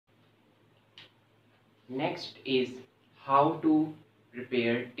Next is how to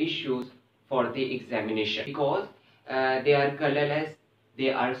prepare tissues for the examination, because they are colorless,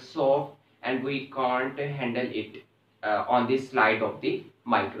 they are soft, and we can't handle it on the slide of the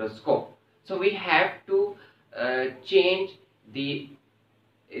microscope. So we have to change the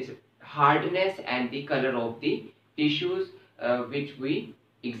hardness and the color of the tissues which we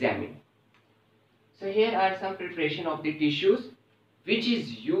examine. So here are some preparation of the tissues which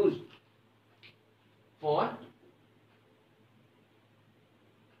is used for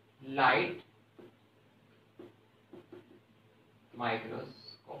light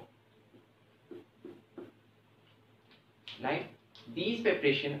microscope. Like these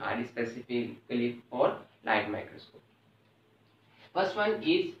preparations are specifically for light microscope. First one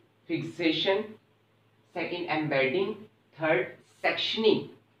is fixation, second embedding, third sectioning,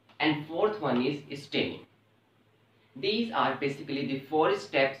 and fourth one is staining. These are basically the 4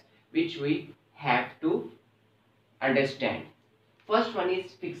 steps which we have to understand. First one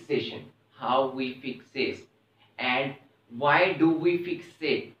is fixation, how we fixate and why do we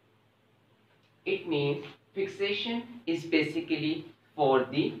fixate. It means fixation is basically for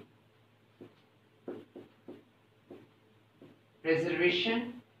the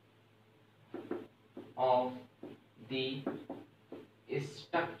preservation of the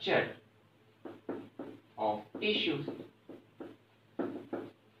structure of tissues.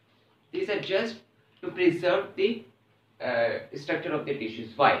 These are just to preserve the structure of the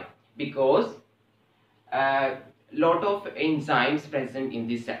tissues. Why? Because lot of enzymes present in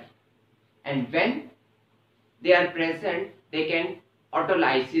the cell, and when they are present they can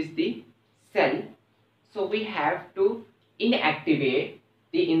autolysis the cell, so we have to inactivate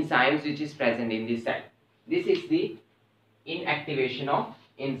the enzymes which is present in the cell. This is the inactivation of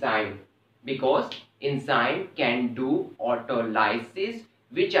enzyme, because enzyme can do autolysis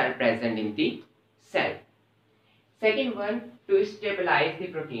which are present in the cell. Second one, to stabilize the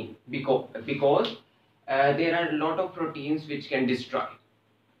protein, because there are a lot of proteins which can destroy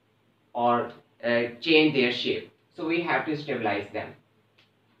or change their shape, so we have to stabilize them.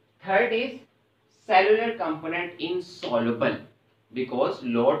 Third is cellular component insoluble, because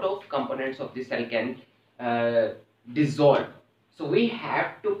lot of components of the cell can dissolve, so we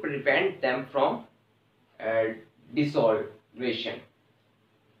have to prevent them from dissolution.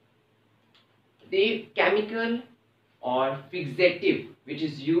 The chemical or fixative which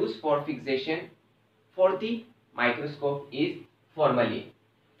is used for fixation for the microscope is formalin.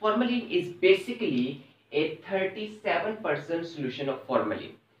 Formalin is basically a 37% solution of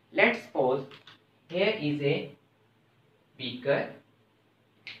formalin. Let's suppose here is a beaker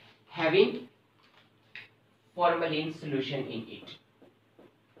having formalin solution in it,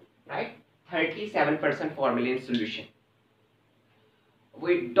 right? 37% formalin solution.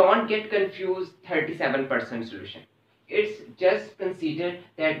 We don't get confused 37% solution. It's just consider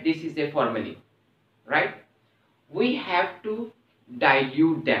that this is a formalin, right? We have to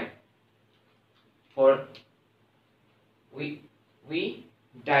dilute them. For we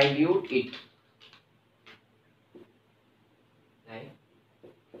dilute it, right?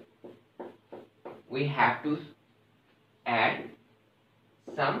 We have to add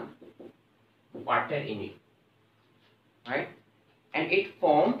some water in it, right? And it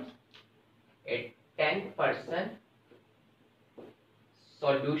forms a 10%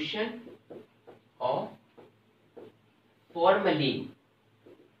 solution of formalin,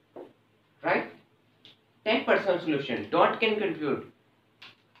 right? 10% solution, don't get confused.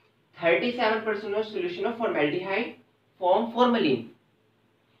 37% of solution of formaldehyde form formalin,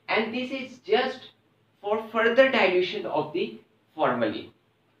 and this is just for further dilution of the formalin,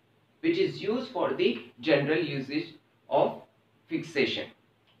 which is used for the general usage of fixation,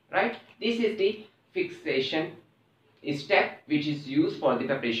 right? This is the fixation step which is used for the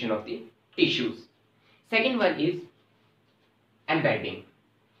preparation of the tissues. Second one is embedding.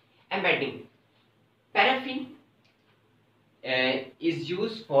 Embedding. Paraffin is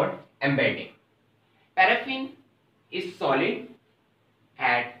used for embedding. Paraffin is solid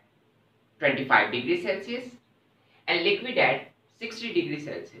at 25 degrees Celsius and liquid at 60 degrees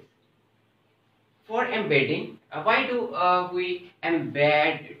Celsius. For embedding, why do we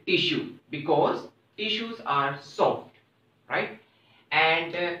embed tissue? Because tissues are soft, right?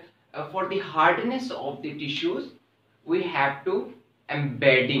 And for the hardness of the tissues, we have to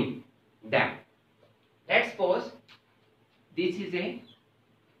embedding them. Let's suppose this is a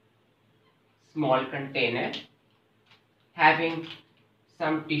small container having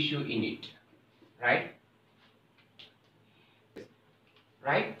some tissue in it, right?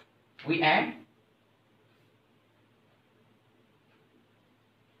 Right? We add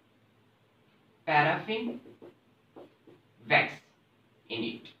paraffin wax in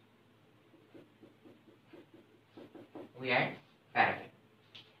it. We add paraffin,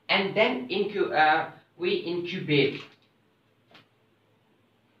 and then we incubate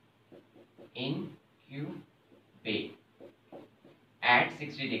at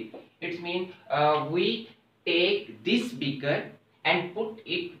 60 degrees. It means we take this beaker and put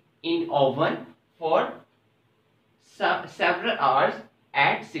it in oven for several hours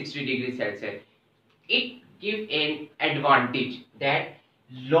at 60 degrees Celsius. It gives an advantage that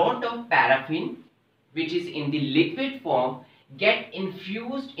lot of paraffin which is in the liquid form get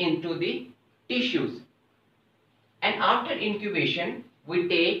infused into the tissues, and after incubation we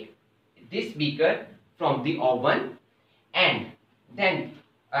take this beaker from the oven, and then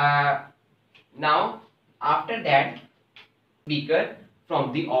now after that beaker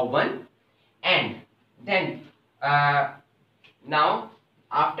from the oven, and then now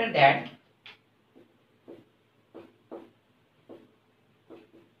after that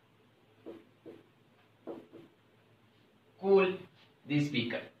cool this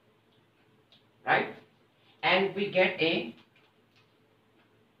beaker, right? And we get a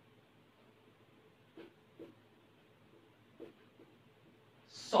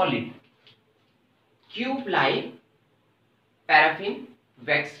solid cube like paraffin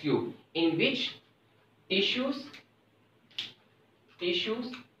wax cube in which tissues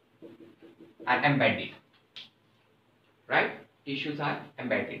are embedded, right? Tissues are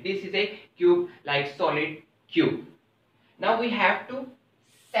embedded. This is a cube like solid cube. Now we have to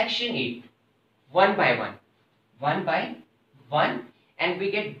section it one by one, and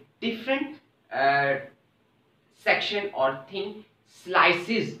we get different section or thin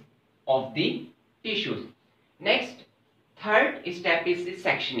slices of the tissues. Next, third step is the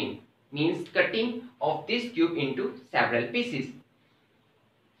sectioning, means cutting of this cube into several pieces.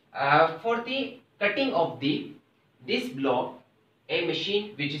 For the cutting of this block, a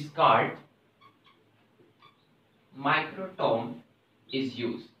machine which is called Microtome is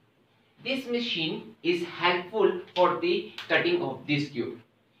used. This machine is helpful for the cutting of this cube,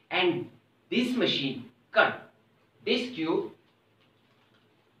 and this machine cut this cube,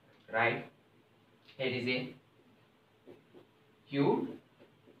 right? Here is a cube,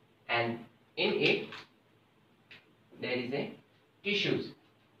 and in it there is a tissues,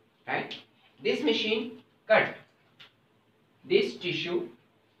 right? This machine cut this tissue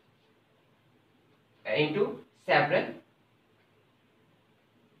into several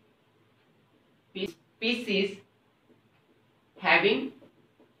pieces having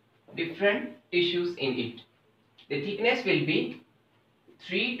different tissues in it. The thickness will be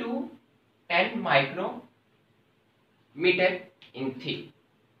 3 to 10 micrometer in thick,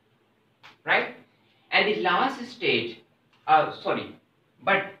 right? And the last stage,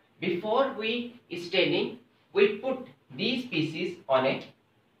 but before we staining, we put these pieces on a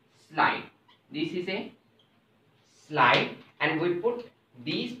slide. This is a slide, and we put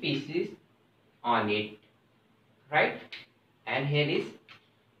these pieces on it, right? And here is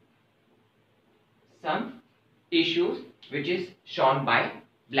some tissues which is shown by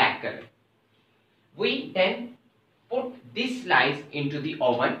black color. We then put this slice into the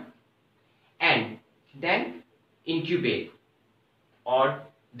oven and then incubate or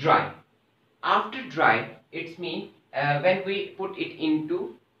dry. After dry, it means when we put it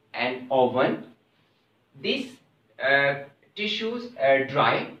into an oven, these tissues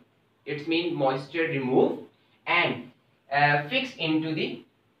dry, it means moisture removed and fixed into the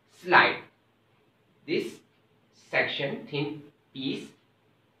slide. This section, thin piece,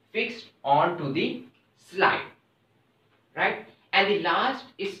 fixed onto the slide, right? And the last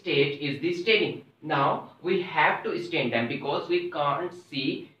stage is the staining. Now we have to stain them because we can't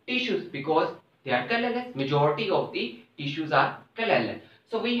see tissues because they are colorless. Majority of the tissues are colorless.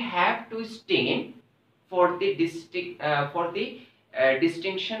 So we have to stain for the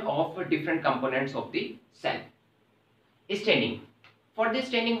distinction of different components of the cell. Staining. For this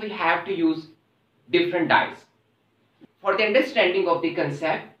staining, we have to use different dyes. For the understanding of the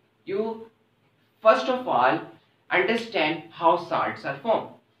concept, you first of all understand how salts are formed.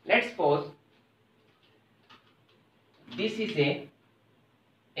 Let's suppose this is a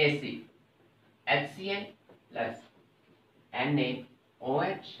acid, HCl plus NaOH,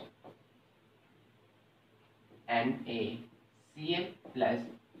 NaCl plus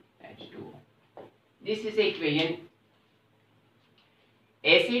H2O. This is the equation: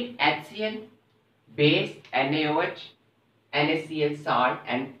 acid, HCl, base, NaOH, NaCl, salt,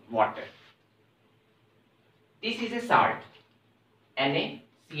 and water. This is a salt,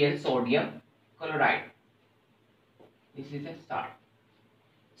 NaCl, sodium chloride. This is a salt.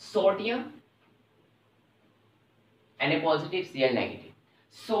 Sodium Na positive, Cl negative.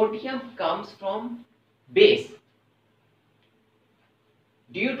 Sodium comes from base.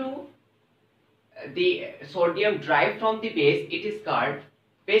 Due to the sodium derived from the base, it is called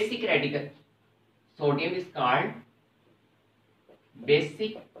basic radical. Sodium is called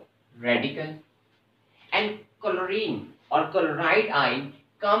basic radical. And chlorine or chloride ion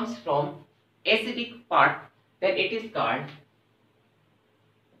comes from acidic part, then it is called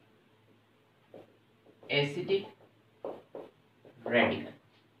acidic radical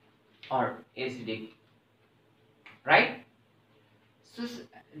or acidic, right? So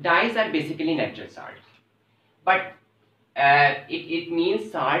dyes are basically natural salts, but it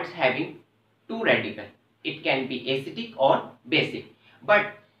means salts having two radicals. It can be acidic or basic,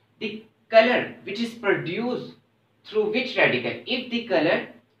 but the color which is produced through which radical? If the color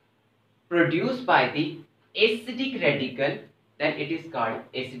produced by the acidic radical, then it is called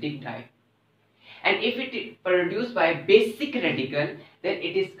acidic dye. And if it is produced by basic radical, then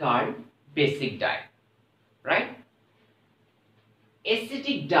it is called basic dye, right?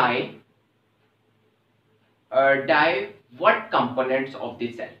 Acidic dye dye what components of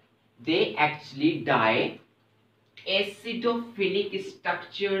the cell? They actually dye acidophilic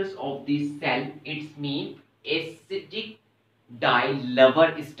structures of the cell. It means acidic dye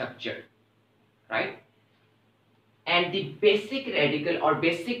lover structure, right? And the basic radical or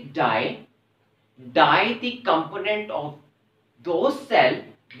basic dye the component of those cells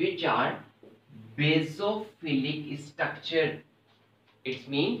which are basophilic structure. It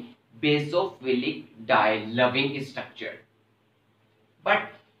means basophilic dye loving structure, but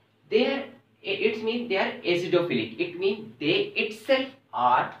it means they are acidophilic. It means they itself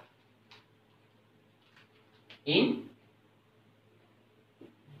are in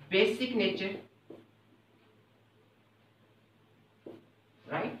basic nature,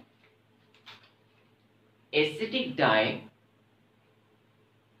 right? Acidic dye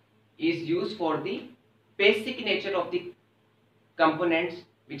is used for the basic nature of the components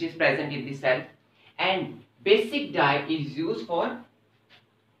which is present in the cell, and basic dye is used for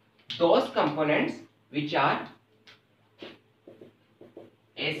those components which are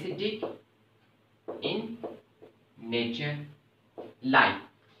acidic in nature. Like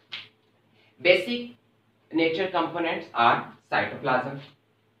basic nature components are cytoplasm.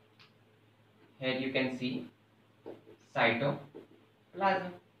 Here you can see cytoplasm.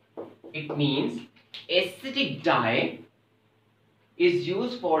 It means acidic dye is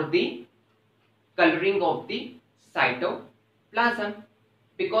used for the coloring of the cytoplasm,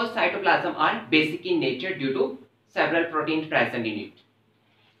 because cytoplasm are basic in nature due to several proteins present in it.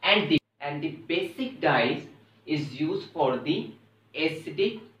 And the basic dyes is used for the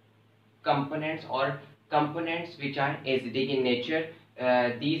acidic components or components which are acidic in nature.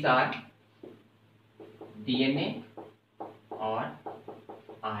 These are DNA or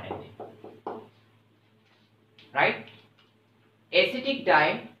RNA, right? Acidic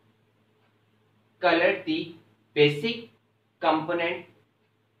dye color the basic component,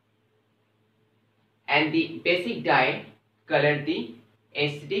 and the basic dye color the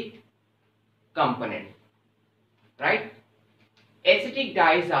acidic component, right? Acidic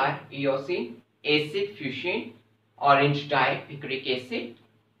dyes are eosin, acid fuchsin, orange dye, picric acid,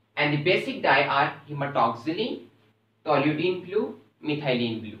 and the basic dye are hematoxylin, toluidine blue,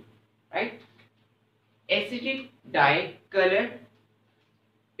 methylene blue, right? Acidic dye color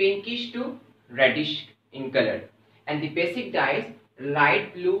pinkish to reddish in color, and the basic dyes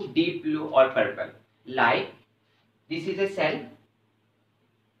light blue, deep blue or purple. Like this is a cell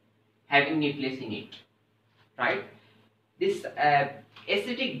having nucleus in it, right? This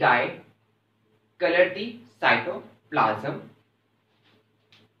acidic dye color the cytoplasm.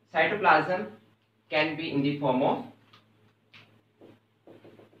 Cytoplasm can be in the form of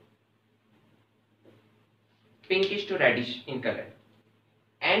pinkish to reddish in color,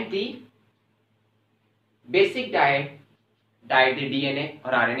 and the basic dye the DNA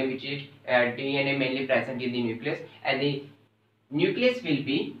or RNA, which is DNA mainly present in the nucleus, and the nucleus will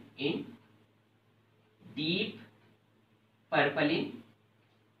be in deep purple in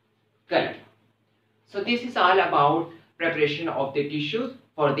color. So this is all about preparation of the tissues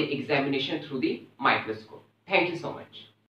for the examination through the microscope. Thank you so much.